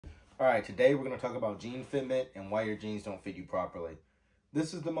All right, today we're going to talk about jean fitment and why your jeans don't fit you properly.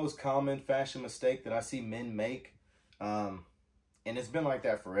 This is the most common fashion mistake that I see men make, and it's been like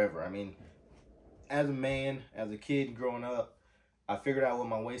that forever. I mean, as a man, as a kid growing up, I figured out what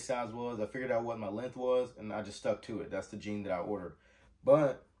my waist size was, I figured out what my length was, and I just stuck to it. That's the jean that I ordered.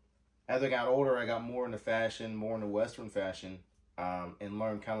 But as I got older, I got more into fashion, more into Western fashion, and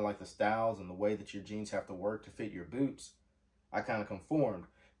learned kind of like the styles and the way that your jeans have to work to fit your boots. I kind of conformed.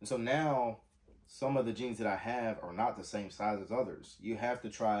 And so now, some of the jeans that I have are not the same size as others. You have to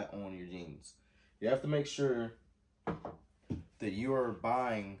try on your jeans. You have to make sure that you are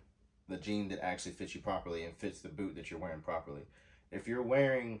buying the jean that actually fits you properly and fits the boot that you're wearing properly. If you're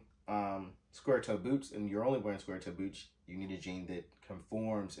wearing square toe boots and you're only wearing square toe boots, you need a jean that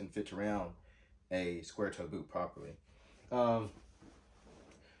conforms and fits around a square toe boot properly. So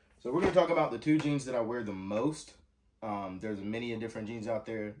we're going to talk about the two jeans that I wear the most. There's many different jeans out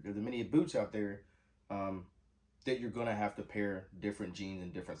there. There's many boots out there that you're going to have to pair different jeans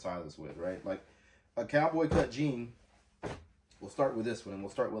and different sizes with, right? Like a cowboy cut jean, we'll start with this one. And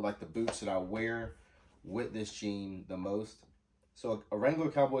we'll start with like the boots that I wear with this jean the most. So a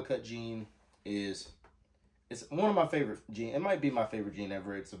Wrangler cowboy cut jean it's one of my favorite jeans. It might be my favorite jean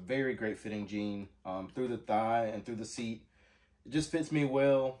ever. It's a very great fitting jean through the thigh and through the seat. It just fits me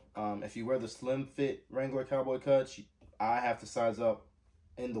well. If you wear the slim fit Wrangler cowboy cuts, I have to size up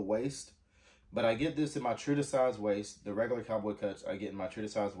in the waist. But I get this in my true to size waist. The regular cowboy cuts I get in my true to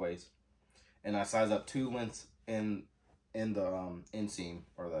size waist. And I size up 2 lengths in the inseam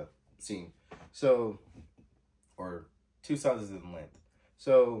or the seam. So, or 2 sizes in length.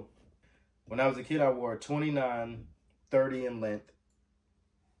 So, when I was a kid, I wore 29, 30 in length.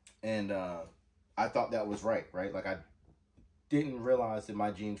 And I thought that was right? Like I didn't realize that my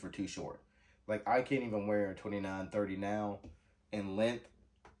jeans were too short. Like I can't even wear 29, 30 now in length,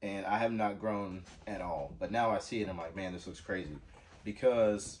 and I have not grown at all. But now I see it and I'm like, man, this looks crazy,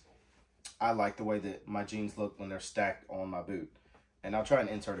 because I like the way that my jeans look when they're stacked on my boot. And I'll try and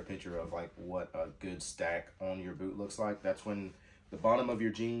insert a picture of like what a good stack on your boot looks like. That's when the bottom of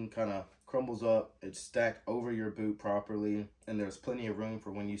your jean kind of crumbles up, it's stacked over your boot properly, and there's plenty of room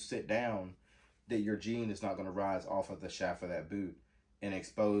for when you sit down that your jean is not going to rise off of the shaft of that boot and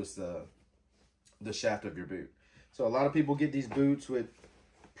expose the shaft of your boot. So a lot of people get these boots with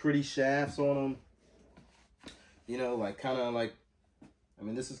pretty shafts on them. You know, like kind of like, I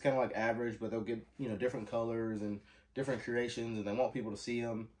mean, this is kind of like average, but they'll get, you know, different colors and different creations, and they want people to see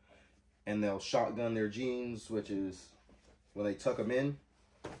them. And they'll shotgun their jeans, which is when they tuck them in.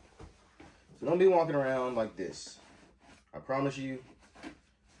 So don't be walking around like this. I promise you,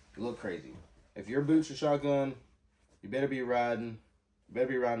 you look crazy. If your boots are shotgun, you better be riding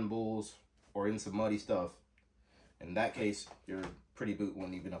bulls or in some muddy stuff. In that case, your pretty boot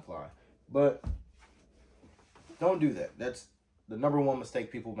wouldn't even apply. But don't do that. That's the #1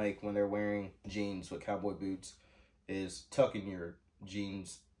 mistake people make when they're wearing jeans with cowboy boots, is tucking your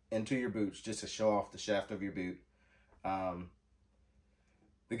jeans into your boots just to show off the shaft of your boot.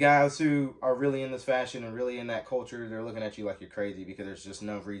 The guys who are really in this fashion and really in that culture, they're looking at you like you're crazy, because there's just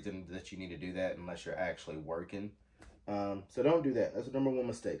no reason that you need to do that unless you're actually working. So don't do that. That's the #1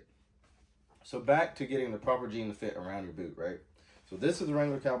 mistake. So back to getting the proper jean to fit around your boot, right? So this is the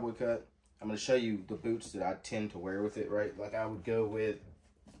Wrangler cowboy cut. I'm going to show you the boots that I tend to wear with it, right? Like I would go with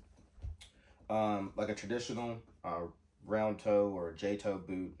like a traditional round toe or a J-toe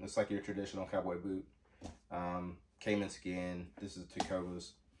boot. It's like your traditional cowboy boot. Cayman skin. This is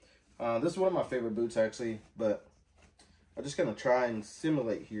Tacovas. This is one of my favorite boots, actually, but I'm just going to try and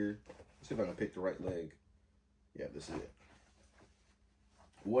simulate here. Let's see if I can pick the right leg. Yeah, this is it.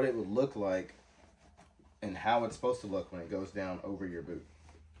 What it would look like and how it's supposed to look when it goes down over your boot.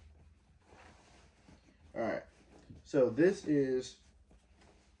 All right. So this is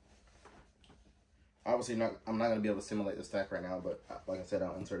obviously not, I'm not going to be able to simulate the stack right now, but like I said,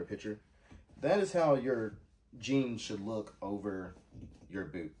 I'll insert a picture. That is how your jeans should look over your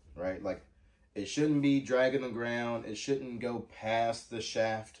boot, right? Like it shouldn't be dragging the ground. It shouldn't go past the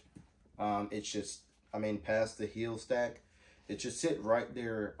shaft. It's just, I mean, past the heel stack. It should sit right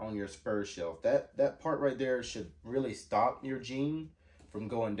there on your spur shelf. That part right there should really stop your jean from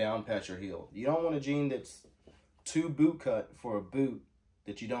going down past your heel. You don't want a jean that's too boot cut for a boot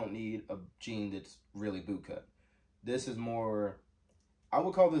that you don't need a jean that's really boot cut. This is more, I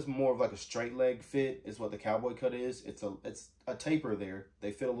would call this more of like a straight leg fit is what the cowboy cut is. It's a taper there.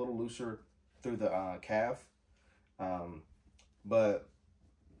 They fit a little looser through the calf, but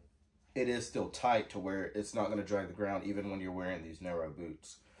it is still tight to where it's not going to drag the ground even when you're wearing these narrow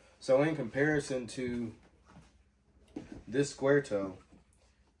boots. So in comparison to this square toe,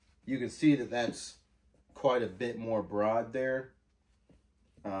 you can see that that's quite a bit more broad there.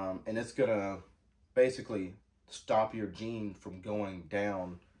 And it's gonna basically stop your jean from going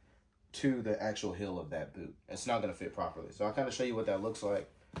down to the actual heel of that boot. It's not gonna fit properly. So I'll kind of show you what that looks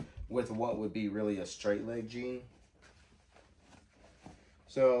like with what would be really a straight leg jean.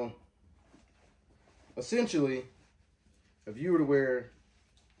 So essentially, if you were to wear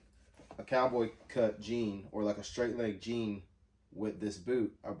a cowboy cut jean or like a straight leg jean with this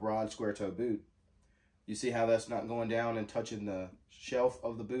boot, a broad square toe boot, you see how that's not going down and touching the shelf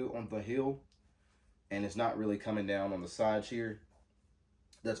of the boot on the heel, and it's not really coming down on the sides here.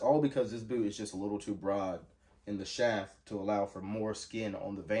 That's all because this boot is just a little too broad in the shaft to allow for more skin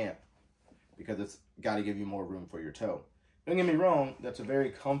on the vamp, because it's got to give you more room for your toe. Don't get me wrong, that's a very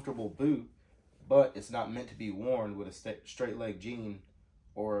comfortable boot, but it's not meant to be worn with a straight leg jean,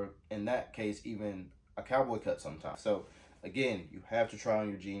 or in that case, even a cowboy cut sometimes. So again, you have to try on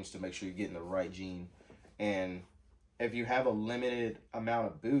your jeans to make sure you're getting the right jean. And if you have a limited amount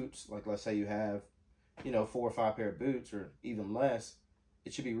of boots, like let's say you have, you know, 4 or 5 pair of boots or even less,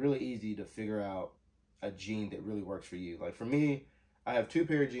 it should be really easy to figure out a jean that really works for you. Like for me, I have 2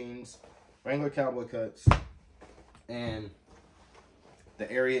 pair of jeans, Wrangler cowboy cuts, and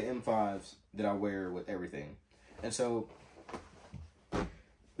the Area M5s that I wear with everything. And so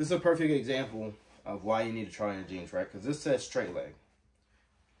this is a perfect example of why you need to try on your jeans, right? Because this says straight leg,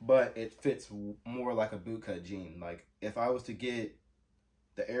 but it fits more like a boot cut jean. Like if I was to get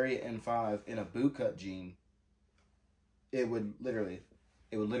the Area M5 in a boot cut jean, it would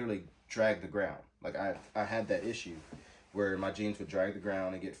literally drag the ground. Like I had that issue where my jeans would drag the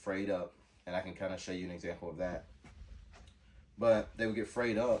ground and get frayed up, and I can kind of show you an example of that. But they would get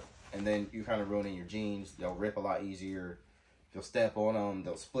frayed up, and then you kind of ruining your jeans. They'll rip a lot easier. If you'll step on them,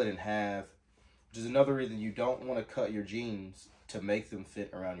 they'll split in half, which is another reason you don't want to cut your jeans to make them fit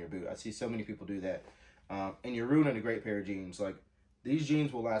around your boot. I see so many people do that. And you're ruining a great pair of jeans. Like, these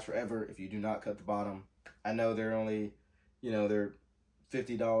jeans will last forever if you do not cut the bottom. I know they're only, you know, they're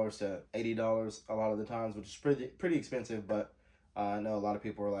 $50 to $80 a lot of the times, which is pretty expensive, but I know a lot of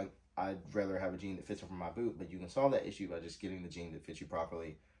people are like, I'd rather have a jean that fits over my boot, but you can solve that issue by just getting the jean that fits you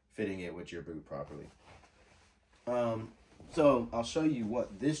properly, fitting it with your boot properly. So I'll show you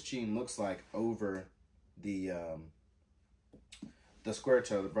what this jean looks like over the square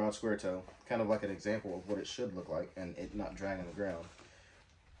toe, the broad square toe, kind of like an example of what it should look like and it not dragging the ground.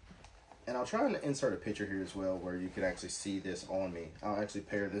 And I'll try and insert a picture here as well where you could actually see this on me. I'll actually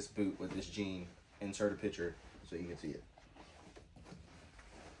pair this boot with this jean, insert a picture so you can see it.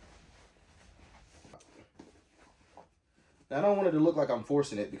 Now, I don't want it to look like I'm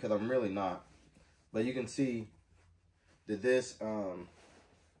forcing it because I'm really not. But you can see that this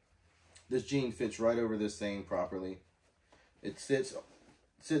jean fits right over this thing properly. It sits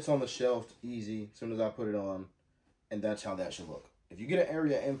on the shelf easy as soon as I put it on, and that's how that should look. If you get an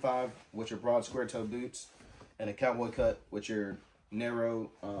Area M5 with your broad square toe boots and a cowboy cut with your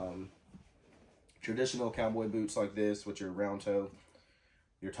narrow traditional cowboy boots like this with your round toe,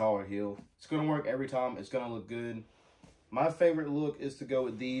 your taller heel, it's going to work every time. It's going to look good. My favorite look is to go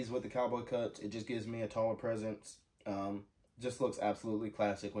with these with the cowboy cuts. It just gives me a taller presence. Just looks absolutely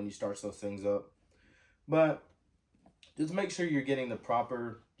classic when you start those things up. But just make sure you're getting the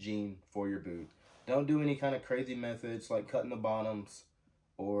proper jean for your boot. Don't do any kind of crazy methods like cutting the bottoms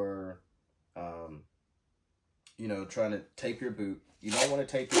or, you know, trying to tape your boot. You don't want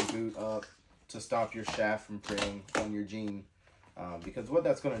to tape your boot up to stop your shaft from printing on your jean, because what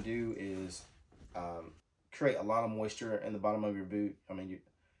that's going to do is create a lot of moisture in the bottom of your boot. I mean,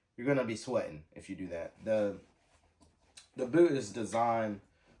 you're going to be sweating if you do that. The boot is designed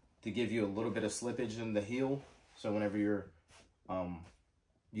to give you a little bit of slippage in the heel. So whenever you're,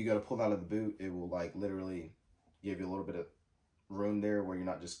 you got to pull out of the boot, it will like literally give you a little bit of room there where you're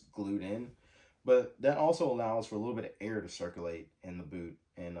not just glued in. But that also allows for a little bit of air to circulate in the boot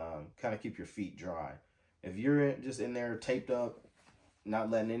and kind of keep your feet dry. If you're just in there taped up,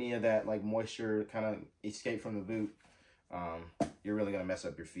 not letting any of that like moisture kind of escape from the boot, you're really going to mess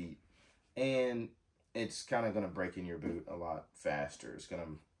up your feet. And it's kind of going to break in your boot a lot faster. It's going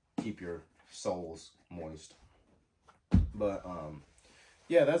to keep your soles moist. But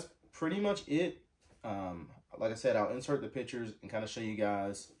yeah, that's pretty much it. Like I said, I'll insert the pictures and kind of show you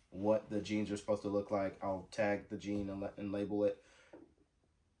guys what the jeans are supposed to look like. I'll tag the jean and label it.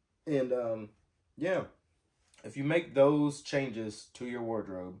 And yeah, if you make those changes to your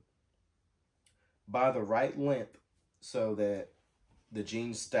wardrobe, buy the right length so that the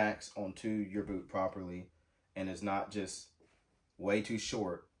jean stacks onto your boot properly and is not just way too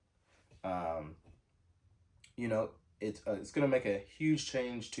short. You know, it's going to make a huge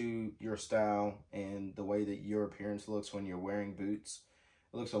change to your style and the way that your appearance looks when you're wearing boots.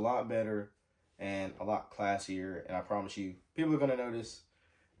 It looks a lot better and a lot classier, and I promise you, people are going to notice.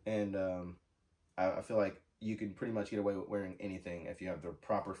 And I feel like you can pretty much get away with wearing anything if you have the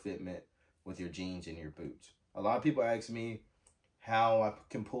proper fitment with your jeans and your boots. A lot of people ask me how I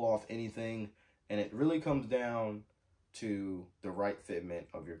can pull off anything, and it really comes down to the right fitment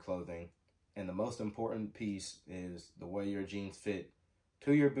of your clothing. And the most important piece is the way your jeans fit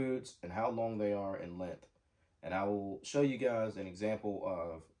to your boots and how long they are in length. And I will show you guys an example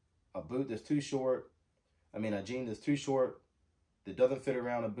of a boot that's too short. I mean, a jean that's too short that doesn't fit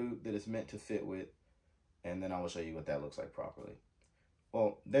around a boot that it's meant to fit with. And then I will show you what that looks like properly.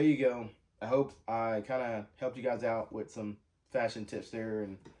 Well, there you go. I hope I kind of helped you guys out with some fashion tips there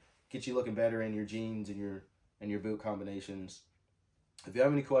and get you looking better in your jeans and your boot combinations. If you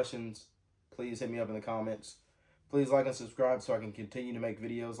have any questions, please hit me up in the comments. Please like and subscribe so I can continue to make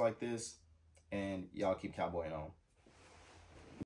videos like this. And y'all keep cowboying on.